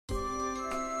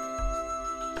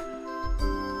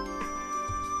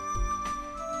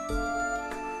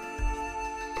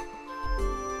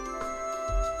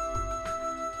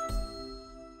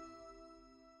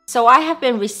So I have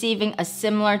been receiving a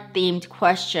similar themed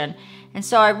question. And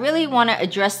so I really want to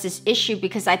address this issue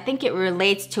because I think it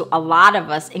relates to a lot of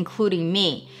us, including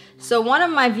me. So one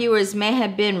of my viewers, May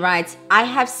Have Been, writes, I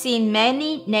have seen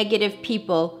many negative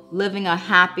people living a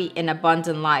happy and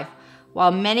abundant life,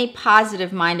 while many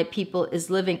positive-minded people is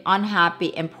living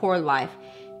unhappy and poor life.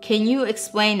 Can you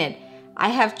explain it? I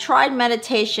have tried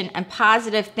meditation and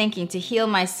positive thinking to heal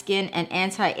my skin and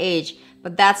anti-age,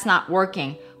 but that's not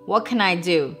working. What can I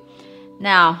do?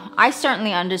 Now, I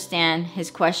certainly understand his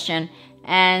question,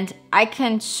 and I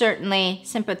can certainly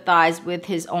sympathize with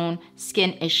his own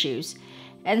skin issues.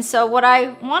 And so what I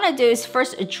want to do is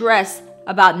first address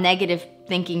about negative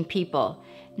thinking people.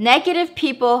 Negative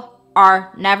people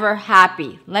are never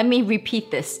happy. Let me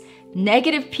repeat this.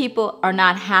 Negative people are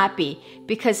not happy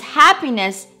because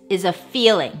happiness is a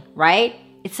feeling, right?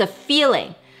 It's a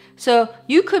feeling. So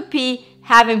you could be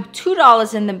having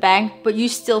 $2 in the bank, but you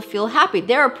still feel happy.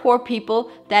 There are poor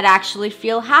people that actually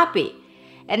feel happy.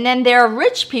 And then there are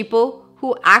rich people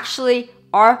who actually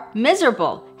are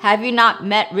miserable. Have you not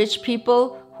met rich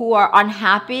people who are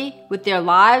unhappy with their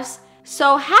lives?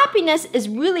 So happiness is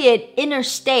really an inner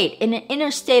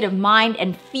state of mind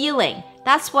and feeling.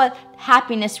 That's what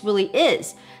happiness really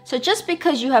is. So just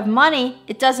because you have money,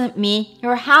 it doesn't mean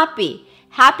you're happy.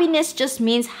 Happiness just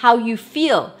means how you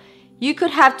feel. You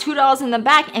could have $2 in the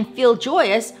bank and feel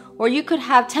joyous, or you could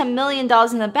have $10 million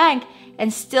in the bank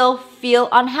and still feel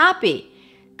unhappy.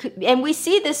 And we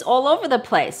see this all over the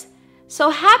place.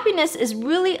 So happiness is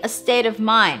really a state of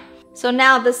mind. So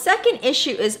now the second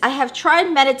issue is I have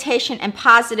tried meditation and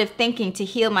positive thinking to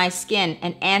heal my skin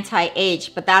and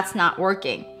anti-age, but that's not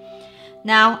working.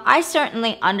 Now, I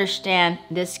certainly understand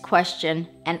this question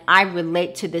and I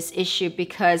relate to this issue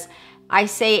because I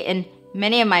say in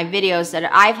many of my videos that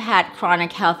I've had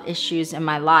chronic health issues in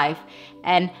my life,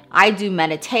 and I do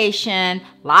meditation,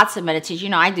 lots of meditation. You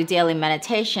know, I do daily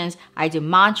meditations, I do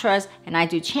mantras, and I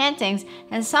do chantings,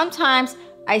 and sometimes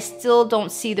I still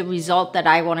don't see the result that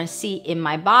I want to see in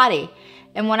my body.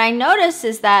 And what I notice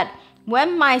is that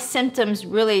when my symptoms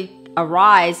really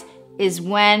arise is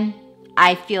when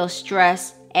I feel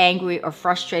stressed, angry, or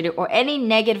frustrated, or any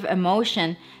negative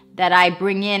emotion that I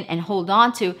bring in and hold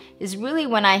on to is really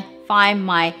when I find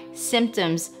my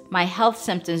symptoms, my health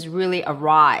symptoms really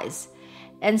arise.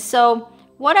 And so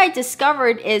what I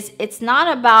discovered is it's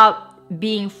not about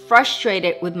being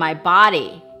frustrated with my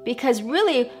body, because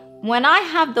really when I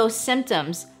have those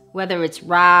symptoms, whether it's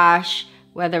rash,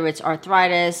 whether it's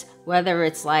arthritis, whether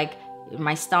it's like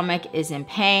my stomach is in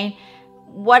pain,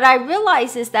 what I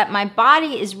realize is that my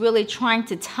body is really trying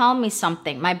to tell me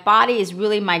something. My body is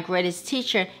really my greatest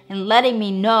teacher in letting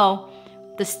me know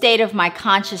the state of my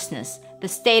consciousness, the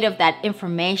state of that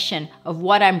information of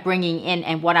what I'm bringing in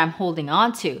and what I'm holding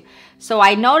on to. So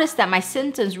I notice that my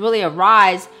symptoms really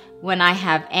arise when I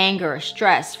have anger,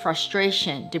 stress,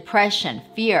 frustration, depression,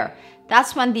 fear.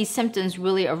 That's when these symptoms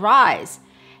really arise.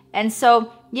 And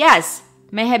so, yes,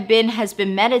 May Have Been has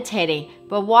been meditating,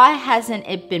 but why hasn't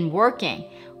it been working?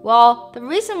 Well, the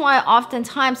reason why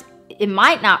oftentimes it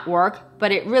might not work,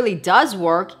 but it really does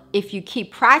work if you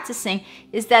keep practicing,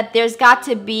 is that there's got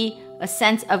to be a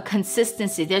sense of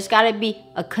consistency. There's got to be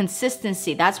a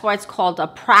consistency. That's why it's called a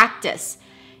practice.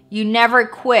 You never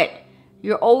quit.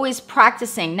 You're always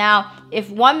practicing. Now, if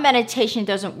one meditation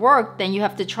doesn't work, then you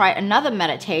have to try another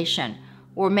meditation,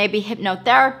 or maybe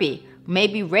hypnotherapy,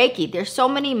 maybe Reiki. There's so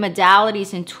many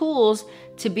modalities and tools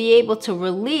to be able to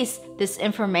release this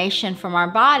information from our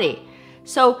body.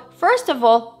 So first of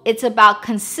all, it's about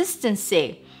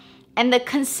consistency. And the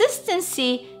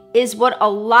consistency is what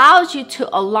allows you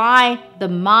to align the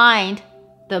mind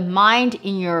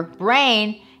in your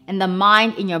brain and the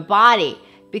mind in your body.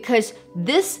 Because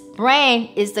this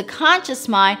brain is the conscious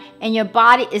mind and your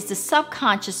body is the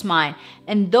subconscious mind.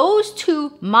 And those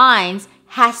two minds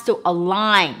has to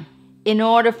align in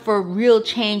order for real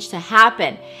change to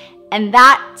happen. And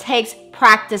that takes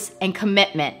practice and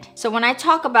commitment. So when I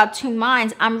talk about two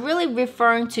minds, I'm really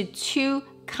referring to two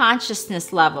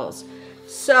consciousness levels.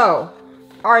 So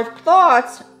our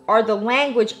thoughts are the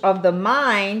language of the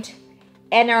mind,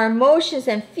 and our emotions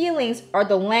and feelings are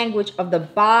the language of the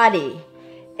body.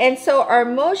 And so our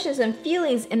emotions and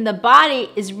feelings in the body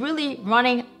is really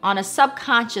running on a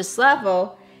subconscious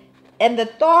level, and the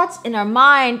thoughts in our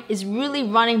mind is really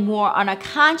running more on a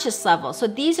conscious level. So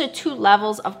these are two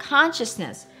levels of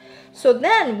consciousness. So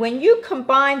then when you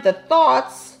combine the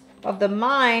thoughts of the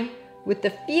mind with the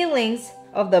feelings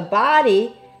of the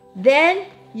body, then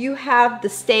you have the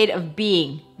state of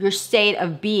being, your state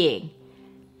of being.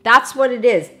 That's what it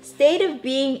is. State of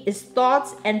being is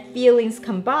thoughts and feelings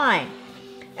combined.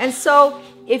 And so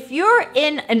if you're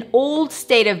in an old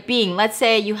state of being, let's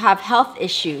say you have health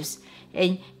issues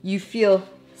and you feel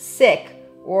sick,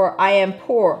 or I am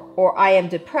poor, or I am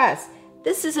depressed,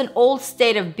 this is an old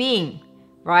state of being,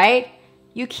 right?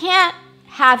 You can't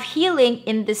have healing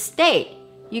in this state.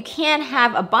 You can't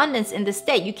have abundance in this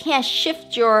state. You can't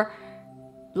shift your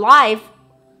life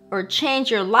or change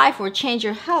your life or change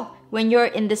your health when you're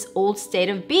in this old state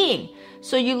of being.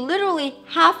 So you literally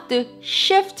have to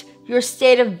shift your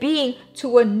state of being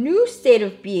to a new state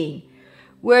of being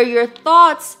where your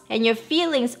thoughts and your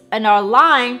feelings are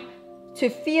aligned to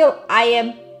feel I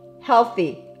am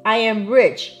healthy, I am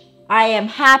rich, I am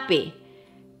happy.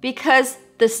 Because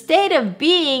the state of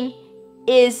being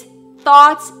is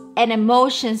thoughts and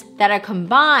emotions that are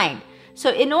combined.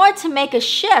 So in order to make a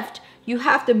shift, you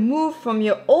have to move from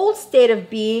your old state of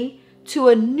being to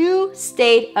a new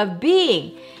state of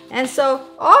being. And so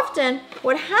often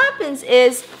what happens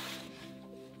is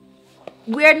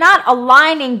we're not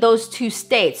aligning those two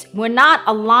states. We're not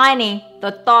aligning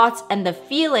the thoughts and the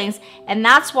feelings. And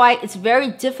that's why it's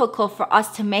very difficult for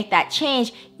us to make that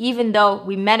change, even though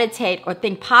we meditate or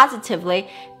think positively,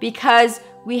 because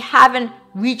we haven't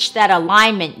reached that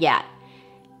alignment yet.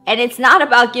 And it's not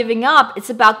about giving up. It's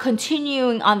about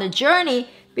continuing on the journey,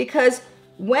 because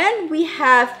when we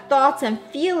have thoughts and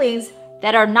feelings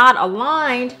that are not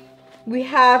aligned, we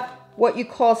have what you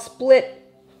call split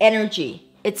energy.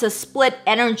 It's a split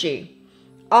energy.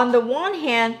 On the one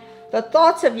hand, the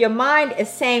thoughts of your mind is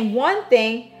saying one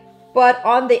thing, but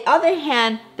on the other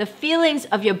hand, the feelings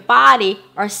of your body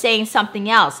are saying something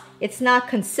else. It's not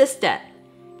consistent.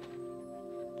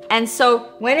 And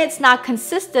so when it's not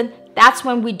consistent, that's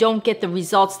when we don't get the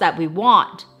results that we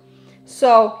want.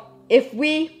 So if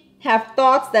we have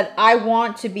thoughts that I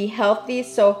want to be healthy,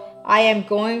 so I am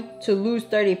going to lose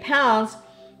 30 pounds,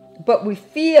 but we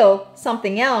feel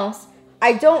something else,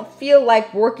 I don't feel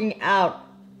like working out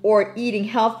or eating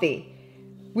healthy.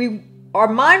 Our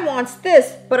mind wants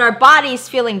this, but our body is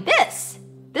feeling this.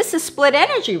 This is split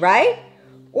energy, right?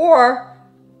 Or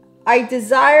I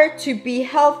desire to be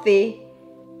healthy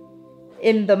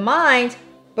in the mind,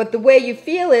 but the way you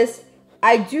feel is,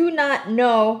 I do not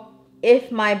know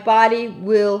if my body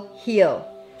will heal.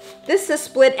 This is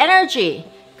split energy.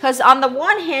 Because on the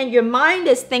one hand, your mind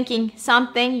is thinking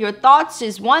something, your thoughts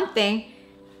is one thing,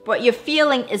 but your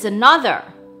feeling is another.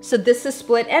 So this is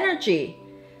split energy.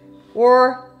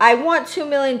 Or I want $2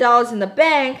 million in the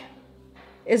bank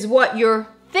is what you're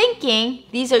thinking.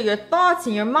 These are your thoughts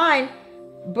in your mind,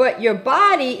 but your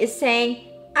body is saying,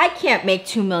 I can't make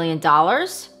 $2 million.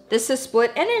 This is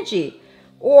split energy.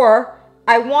 Or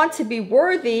I want to be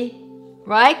worthy,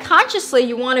 right? Consciously,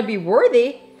 you want to be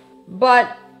worthy,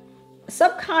 but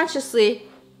subconsciously,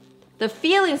 the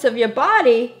feelings of your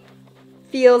body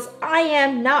feels I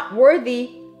am not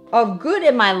worthy of good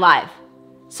in my life.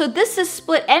 So this is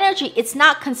split energy. It's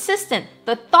not consistent.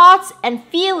 The thoughts and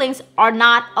feelings are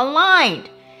not aligned.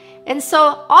 And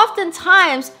so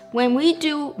oftentimes when we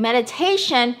do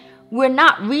meditation, we're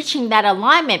not reaching that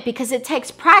alignment because it takes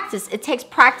practice. It takes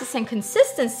practice and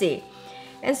consistency.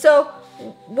 And so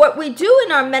what we do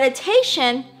in our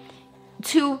meditation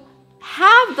to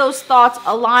have those thoughts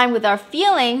align with our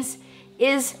feelings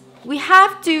is we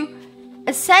have to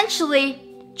essentially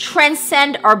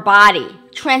transcend our body,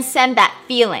 transcend that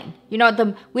feeling.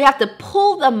 We have to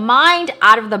pull the mind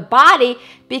out of the body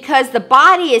because the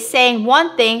body is saying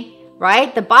one thing,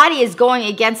 right? The body is going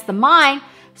against the mind.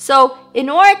 So in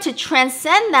order to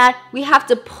transcend that, we have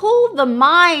to pull the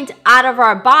mind out of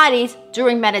our bodies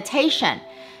during meditation.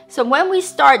 So when we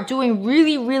start doing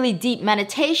really, really deep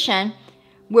meditation,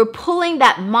 we're pulling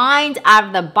that mind out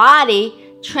of the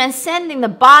body, transcending the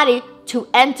body to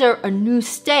enter a new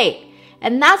state.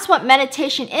 And that's what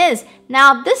meditation is.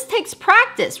 Now, this takes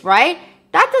practice, right?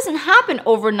 That doesn't happen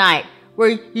overnight where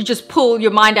you just pull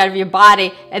your mind out of your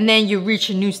body and then you reach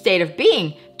a new state of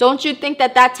being. Don't you think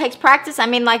that takes practice? I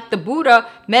mean, like the Buddha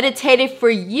meditated for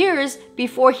years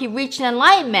before he reached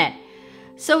enlightenment.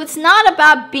 So it's not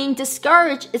about being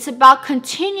discouraged. It's about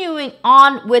continuing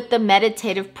on with the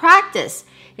meditative practice.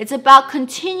 It's about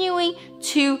continuing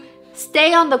to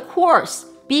stay on the course,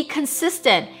 be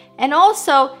consistent. And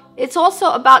also, it's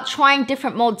also about trying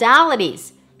different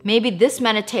modalities. Maybe this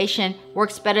meditation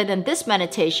works better than this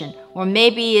meditation. Or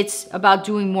maybe it's about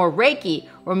doing more Reiki.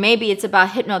 Or maybe it's about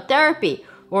hypnotherapy.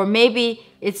 Or maybe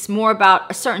it's more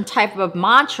about a certain type of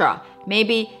mantra.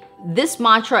 Maybe this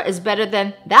mantra is better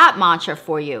than that mantra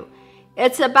for you.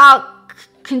 It's about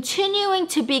continuing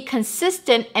to be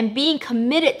consistent and being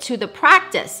committed to the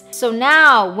practice. So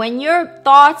now, when your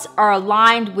thoughts are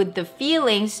aligned with the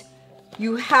feelings,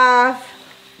 you have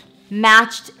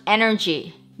matched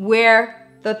energy where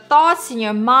the thoughts in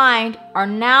your mind are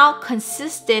now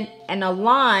consistent and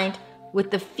aligned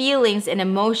with the feelings and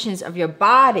emotions of your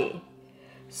body.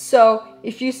 So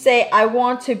if you say, I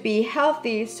want to be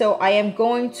healthy, so I am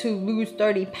going to lose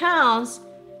 30 pounds,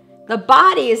 the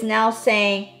body is now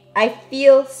saying, I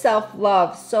feel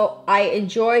self-love, so I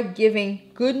enjoy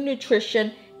giving good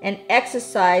nutrition and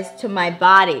exercise to my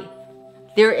body.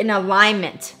 They're in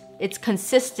alignment. It's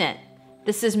consistent.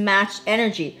 This is matched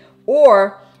energy.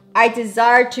 Or, I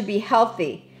desire to be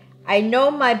healthy. I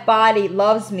know my body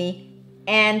loves me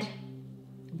and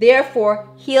therefore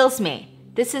heals me.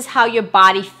 This is how your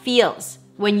body feels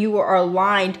when you are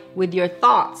aligned with your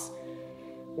thoughts.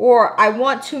 Or, I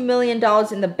want $2 million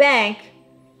in the bank.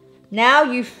 Now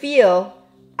you feel,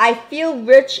 I feel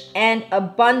rich and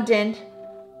abundant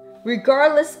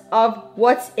regardless of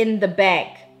what's in the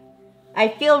bank. I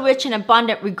feel rich and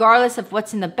abundant regardless of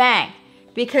what's in the bank.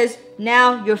 Because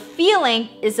now your feeling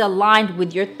is aligned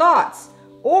with your thoughts.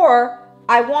 Or,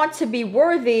 I want to be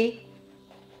worthy.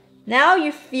 Now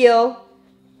you feel,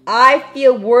 I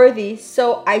feel worthy,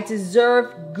 so I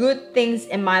deserve good things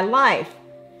in my life.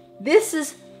 This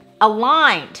is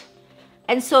aligned.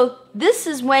 And so this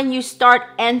is when you start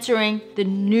entering the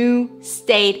new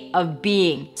state of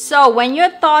being. So when your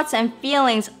thoughts and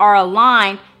feelings are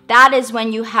aligned, that is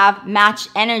when you have matched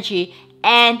energy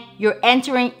and you're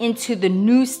entering into the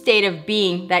new state of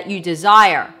being that you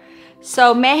desire.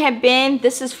 So Mehabin,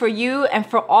 this is for you and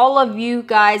for all of you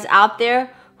guys out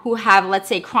there who have, let's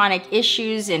say, chronic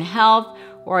issues in health,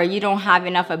 or you don't have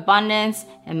enough abundance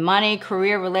in money,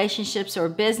 career, relationships, or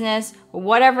business, or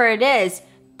whatever it is.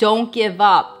 Don't give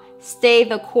up. Stay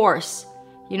the course.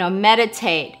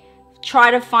 Meditate.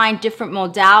 Try to find different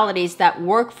modalities that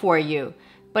work for you.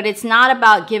 But it's not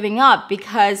about giving up,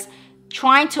 because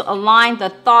trying to align the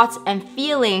thoughts and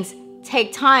feelings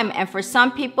take time. And for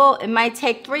some people, it might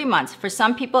take 3 months. For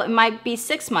some people, it might be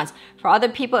 6 months. For other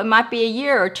people, it might be a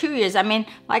year or 2 years. I mean,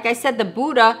 like I said, the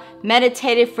Buddha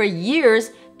meditated for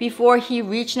years before he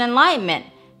reached enlightenment.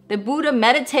 The Buddha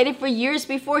meditated for years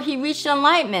before he reached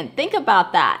enlightenment. Think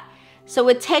about that. So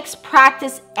it takes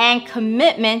practice and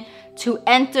commitment to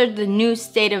enter the new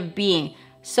state of being.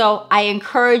 So I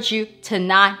encourage you to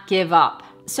not give up.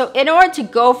 So in order to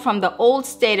go from the old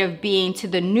state of being to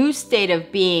the new state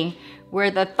of being,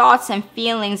 where the thoughts and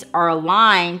feelings are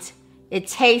aligned, it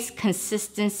takes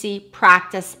consistency,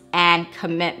 practice, and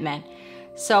commitment.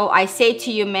 So I say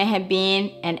to you,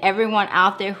 Mehabin, and everyone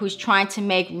out there who's trying to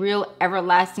make real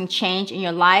everlasting change in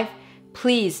your life,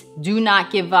 please do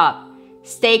not give up.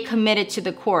 Stay committed to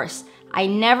the course. I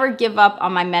never give up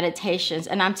on my meditations.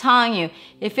 And I'm telling you,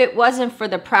 if it wasn't for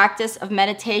the practice of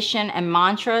meditation and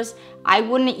mantras, I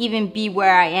wouldn't even be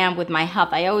where I am with my health.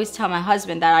 I always tell my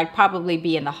husband that I'd probably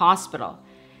be in the hospital.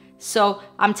 So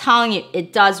I'm telling you,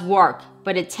 it does work,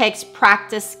 but it takes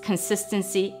practice,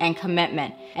 consistency, and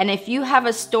commitment. And if you have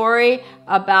a story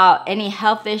about any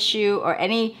health issue or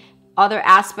any other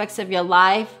aspects of your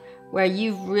life where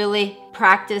you've really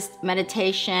practiced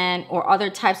meditation or other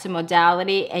types of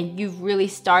modality and you've really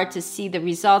started to see the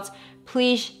results,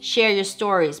 please share your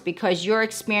stories, because your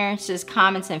experiences,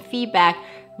 comments, and feedback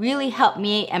really help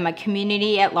me and my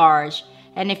community at large.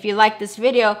 And if you like this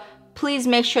video, please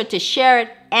make sure to share it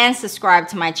and subscribe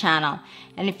to my channel.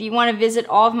 And if you want to visit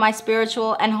all of my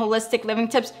spiritual and holistic living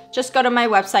tips, just go to my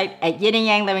website at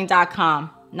yinandyangliving.com.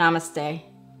 Namaste.